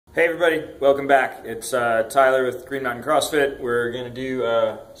Hey everybody, welcome back. It's Tyler with Green Mountain CrossFit. We're going to do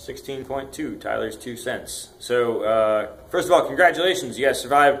 16.2, Tyler's 2 cents. So first of all, congratulations, you guys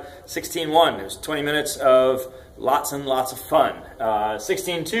survived 16.1. It was 20 minutes of lots and lots of fun.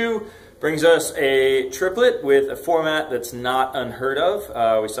 16.2 brings us a triplet with a format that's not unheard of.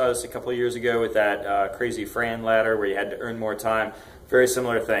 We saw this a couple of years ago with that crazy Fran ladder where you had to earn more time. Very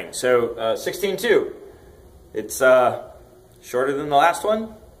similar thing. So 16.2, it's shorter than the last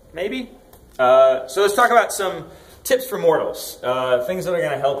one. Maybe. So let's talk about some tips for mortals, things that are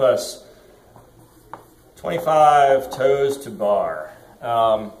going to help us. 25 toes to bar.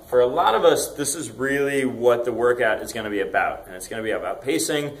 For a lot of us, this is really what the workout is going to be about. And it's going to be about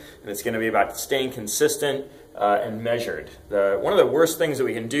pacing, and it's going to be about staying consistent and measured. One of the worst things that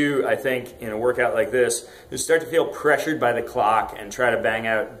we can do, I think, in a workout like this is start to feel pressured by the clock and try to bang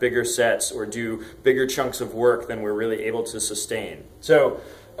out bigger sets or do bigger chunks of work than we're really able to sustain. So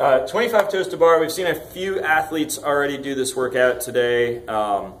 25 toes to bar, we've seen a few athletes already do this workout today.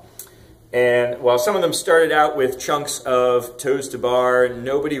 And while some of them started out with chunks of toes to bar,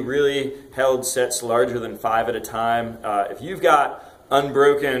 nobody really held sets larger than 5 at a time. If you've got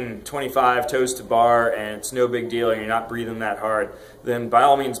unbroken 25 toes to bar and it's no big deal and you're not breathing that hard, then by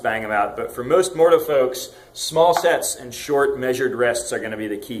all means bang them out. But for most mortal folks, small sets and short measured rests are going to be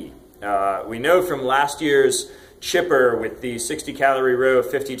the key. We know from last year's chipper with the 60 calorie row,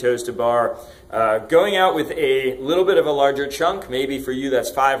 50 toes to bar, going out with a little bit of a larger chunk, maybe for you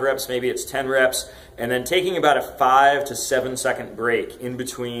that's 5 reps, maybe it's 10 reps, and then taking about a 5 to 7 second break in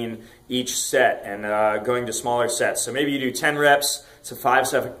between each set and going to smaller sets. So maybe you do 10 reps, it's a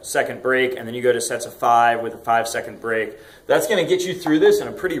 5-second break, and then you go to sets of 5 with a 5-second break. That's going to get you through this in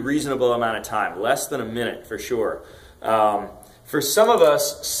a pretty reasonable amount of time, less than a minute for sure. For some of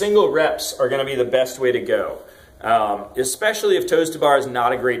us, single reps are going to be the best way to go. Especially if toes to bar is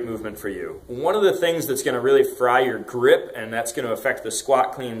not a great movement for you. One of the things that's going to really fry your grip, and that's going to affect the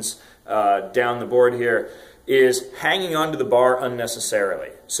squat cleans down the board here, is hanging onto the bar unnecessarily.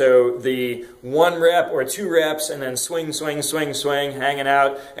 So the 1 rep or 2 reps and then swing, swing, swing, swing, hanging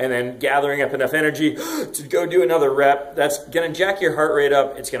out, and then gathering up enough energy to go do another rep, that's going to jack your heart rate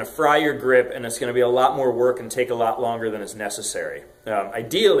up, it's going to fry your grip, and it's going to be a lot more work and take a lot longer than is necessary.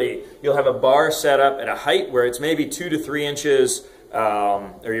 Ideally, you'll have a bar set up at a height where it's maybe 2 to 3 inches,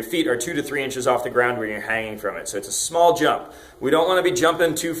 or your feet are 2 to 3 inches off the ground where you're hanging from it. So it's a small jump. We don't want to be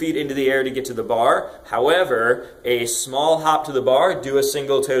jumping 2 feet into the air to get to the bar. However, a small hop to the bar, do a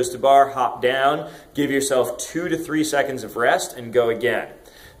single toes to bar, hop down, give yourself 2 to 3 seconds of rest, and go again.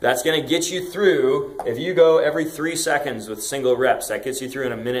 That's going to get you through, if you go every 3 seconds with single reps, that gets you through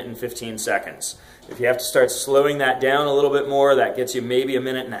in 1 minute and 15 seconds. If you have to start slowing that down a little bit more, that gets you maybe 1.5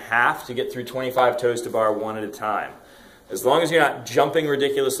 minutes to get through 25 toes to bar one at a time. As long as you're not jumping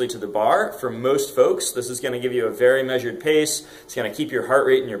ridiculously to the bar, for most folks, this is going to give you a very measured pace. It's going to keep your heart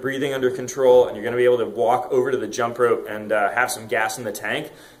rate and your breathing under control, and you're going to be able to walk over to the jump rope and have some gas in the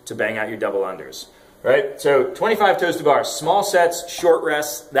tank to bang out your double unders. Right? So 25 toes to bar, small sets, short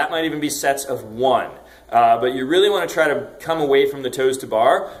rests, that might even be sets of 1. But you really want to try to come away from the toes to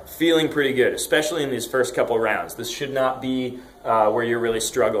bar feeling pretty good, especially in these first couple rounds. This should not be where you're really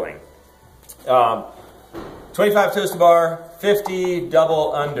struggling. 25 toes to bar, 50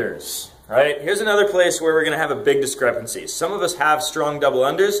 double unders. Right? Here's another place where we're going to have a big discrepancy. Some of us have strong double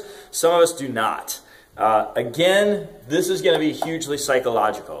unders, some of us do not. Again, this is going to be hugely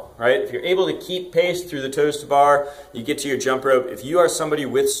psychological, right? If you're able to keep pace through the toes to bar, you get to your jump rope. If you are somebody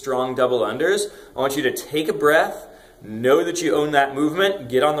with strong double unders, I want you to take a breath, know that you own that movement,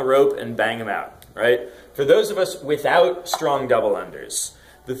 get on the rope and bang them out, right? For those of us without strong double unders,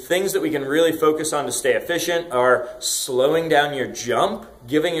 the things that we can really focus on to stay efficient are slowing down your jump,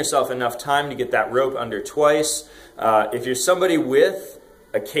 giving yourself enough time to get that rope under twice. If you're somebody with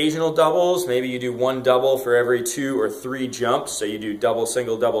occasional doubles, maybe you do 1 double for every 2 or 3 jumps, so you do double,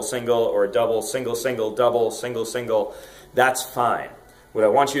 single, or double, single, single, double, single, single, that's fine. What I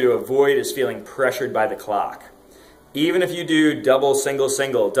want you to avoid is feeling pressured by the clock. Even if you do double, single,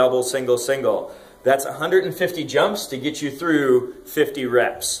 double, single, that's 150 jumps to get you through 50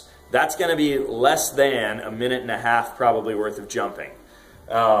 reps. That's going to be less than 1.5 minutes probably worth of jumping.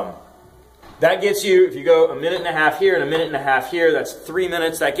 That gets you, if you go 1.5 minutes here and 1.5 minutes here, that's 3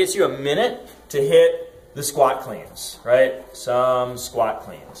 minutes. That gets you a minute to hit the squat cleans, right? Some squat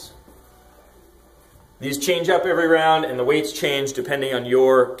cleans. These change up every round, and the weights change depending on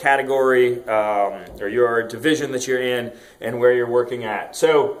your category or your division that you're in and where you're working at.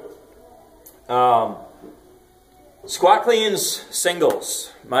 So, squat cleans,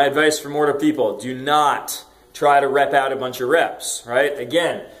 singles. My advice for mortar people, do not try to rep out a bunch of reps, right?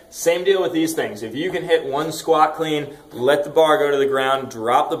 Again, Same deal with these things. If you can hit one squat clean, let the bar go to the ground,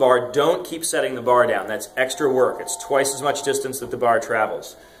 drop the bar. Don't keep setting the bar down. That's extra work. It's twice as much distance that the bar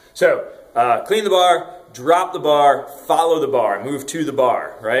travels. So clean the bar, drop the bar, follow the bar, move to the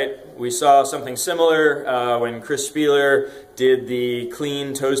bar, right? We saw something similar when Chris Spieler did the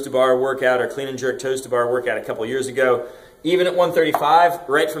clean toes to bar workout or clean and jerk toes to bar workout a couple years ago. Even at 135,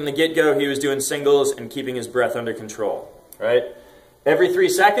 right from the get-go, he was doing singles and keeping his breath under control, right? Every 3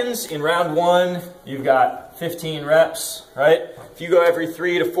 seconds in round 1, you've got 15 reps, right? If you go every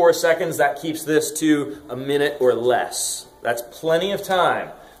 3 to 4 seconds, that keeps this to a minute or less. That's plenty of time.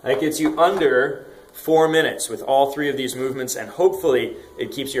 That gets you under 4 minutes with all 3 of these movements, and hopefully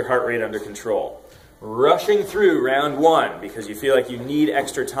it keeps your heart rate under control. Rushing through round 1 because you feel like you need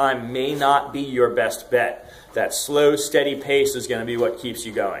extra time may not be your best bet. That slow, steady pace is going to be what keeps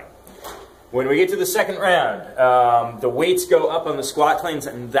you going. When we get to the second round, the weights go up on the squat cleans,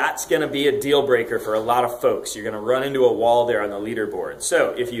 and that's going to be a deal breaker for a lot of folks. You're going to run into a wall there on the leaderboard.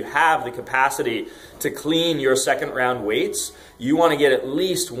 So if you have the capacity to clean your second round weights, you want to get at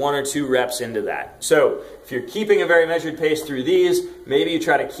least 1 or 2 reps into that. So if you're keeping a very measured pace through these, maybe you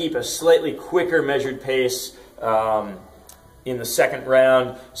try to keep a slightly quicker measured pace in the second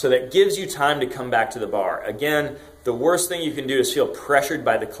round, so that gives you time to come back to the bar. Again, the worst thing you can do is feel pressured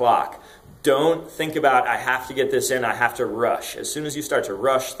by the clock. Don't think about, I have to get this in, I have to rush. As soon as you start to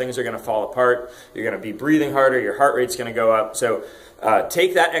rush, things are going to fall apart. You're going to be breathing harder, your heart rate's going to go up. So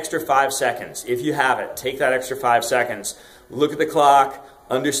take that extra 5 seconds. If you have it, take that extra 5 seconds. Look at the clock,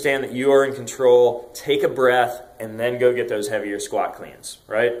 understand that you are in control, take a breath, and then go get those heavier squat cleans,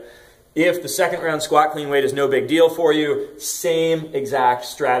 right? If the second round squat clean weight is no big deal for you, same exact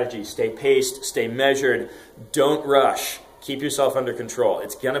strategy. Stay paced, stay measured, don't rush. Keep yourself under control.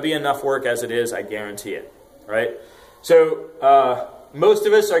 It's going to be enough work as it is, I guarantee it, right? So most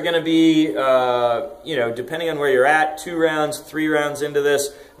of us are going to be, you know, depending on where you're at, 2 rounds, 3 rounds into this.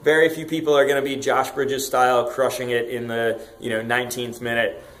 Very few people are going to be Josh Bridges style, crushing it in the 19th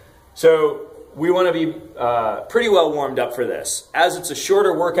minute. So we want to be pretty well warmed up for this. As it's a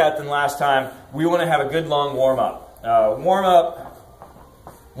shorter workout than last time, we want to have a good long warm-up. Warm-up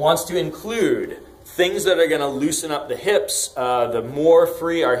wants to include things that are going to loosen up the hips. The more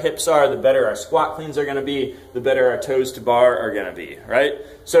free our hips are, the better our squat cleans are going to be, the better our toes to bar are going to be, right?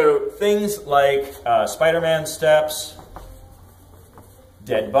 So things like Spider-Man steps,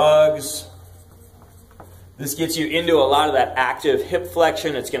 dead bugs. This gets you into a lot of that active hip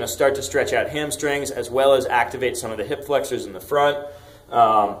flexion. It's going to start to stretch out hamstrings as well as activate some of the hip flexors in the front.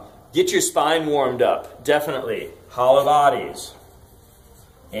 Get your spine warmed up, definitely. Hollow bodies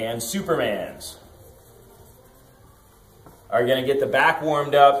and Supermans are going to get the back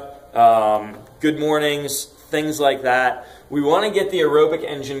warmed up, good mornings, things like that. We want to get the aerobic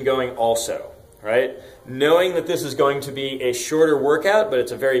engine going also, right? Knowing that this is going to be a shorter workout, but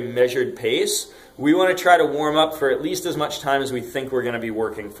it's a very measured pace, we want to try to warm up for at least as much time as we think we're going to be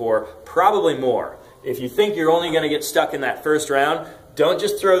working for, probably more. If you think you're only going to get stuck in that first round, don't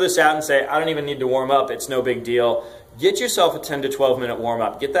just throw this out and say, I don't even need to warm up, it's no big deal. Get yourself a 10 to 12 minute warm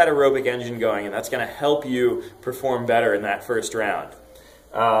up. Get that aerobic engine going, and that's going to help you perform better in that first round.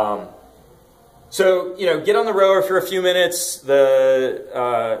 So, get on the rower for a few minutes, get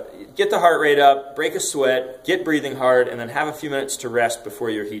the heart rate up, break a sweat, get breathing hard, and then have a few minutes to rest before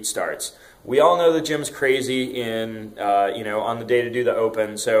your heat starts. We all know the gym's crazy in, on the day to do the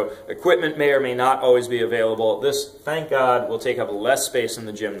open, so equipment may or may not always be available. This, thank God, will take up less space in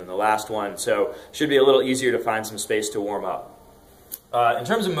the gym than the last one, so should be a little easier to find some space to warm up. In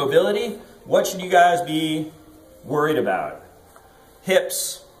terms of mobility, what should you guys be worried about?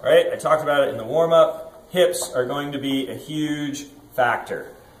 Hips, right? I talked about it in the warm-up. Hips are going to be a huge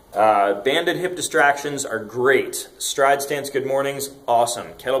factor. Banded hip distractions are great. Stride stance good mornings, awesome.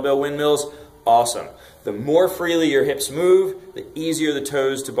 Kettlebell windmills, awesome. The more freely your hips move, the easier the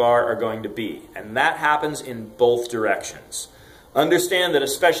toes to bar are going to be. And that happens in both directions. Understand that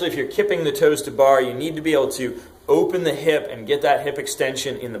especially if you're kipping the toes to bar, you need to be able to open the hip and get that hip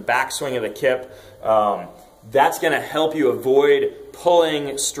extension in the backswing of the kip. That's going to help you avoid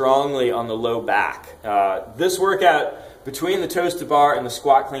pulling strongly on the low back. This workout, between the toes to bar and the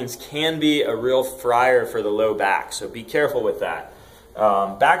squat cleans, can be a real fryer for the low back, so be careful with that.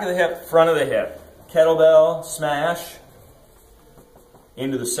 Back of the hip, front of the hip. Kettlebell smash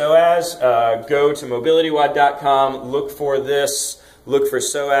into the psoas. Go to mobilitywod.com, look for this, look for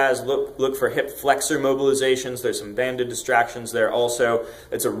psoas, look for hip flexor mobilizations. There's some banded distractions there also.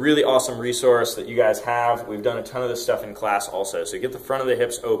 It's a really awesome resource that you guys have. We've done a ton of this stuff in class also, so get the front of the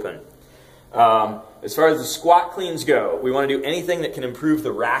hips open. as far as the squat cleans go, we want to do anything that can improve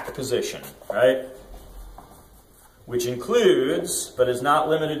the rack position, right? Which includes, but is not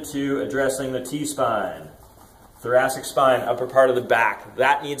limited to, addressing the T-spine, thoracic spine, upper part of the back.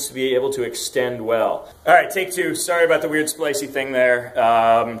 That needs to be able to extend well. All right, take two. Sorry about the weird splicey thing there.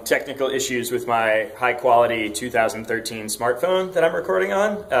 Technical issues with my high quality 2013 smartphone that I'm recording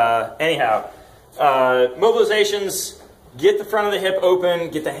on. Anyhow, mobilizations, get the front of the hip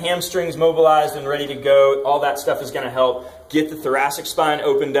open, get the hamstrings mobilized and ready to go. All that stuff is going to help. Get the thoracic spine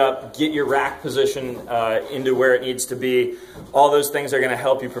opened up, get your rack position into where it needs to be. All those things are going to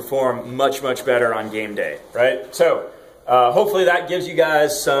help you perform much, much better on game day, right? So hopefully that gives you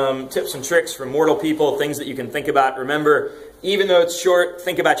guys some tips and tricks for mortal people, things that you can think about. Remember, even though it's short,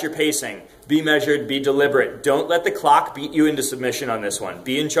 think about your pacing. Be measured, be deliberate. Don't let the clock beat you into submission on this one.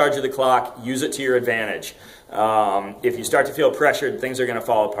 Be in charge of the clock, use it to your advantage. If you start to feel pressured, things are going to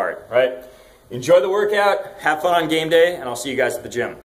fall apart, right? Enjoy the workout, have fun on game day, and I'll see you guys at the gym.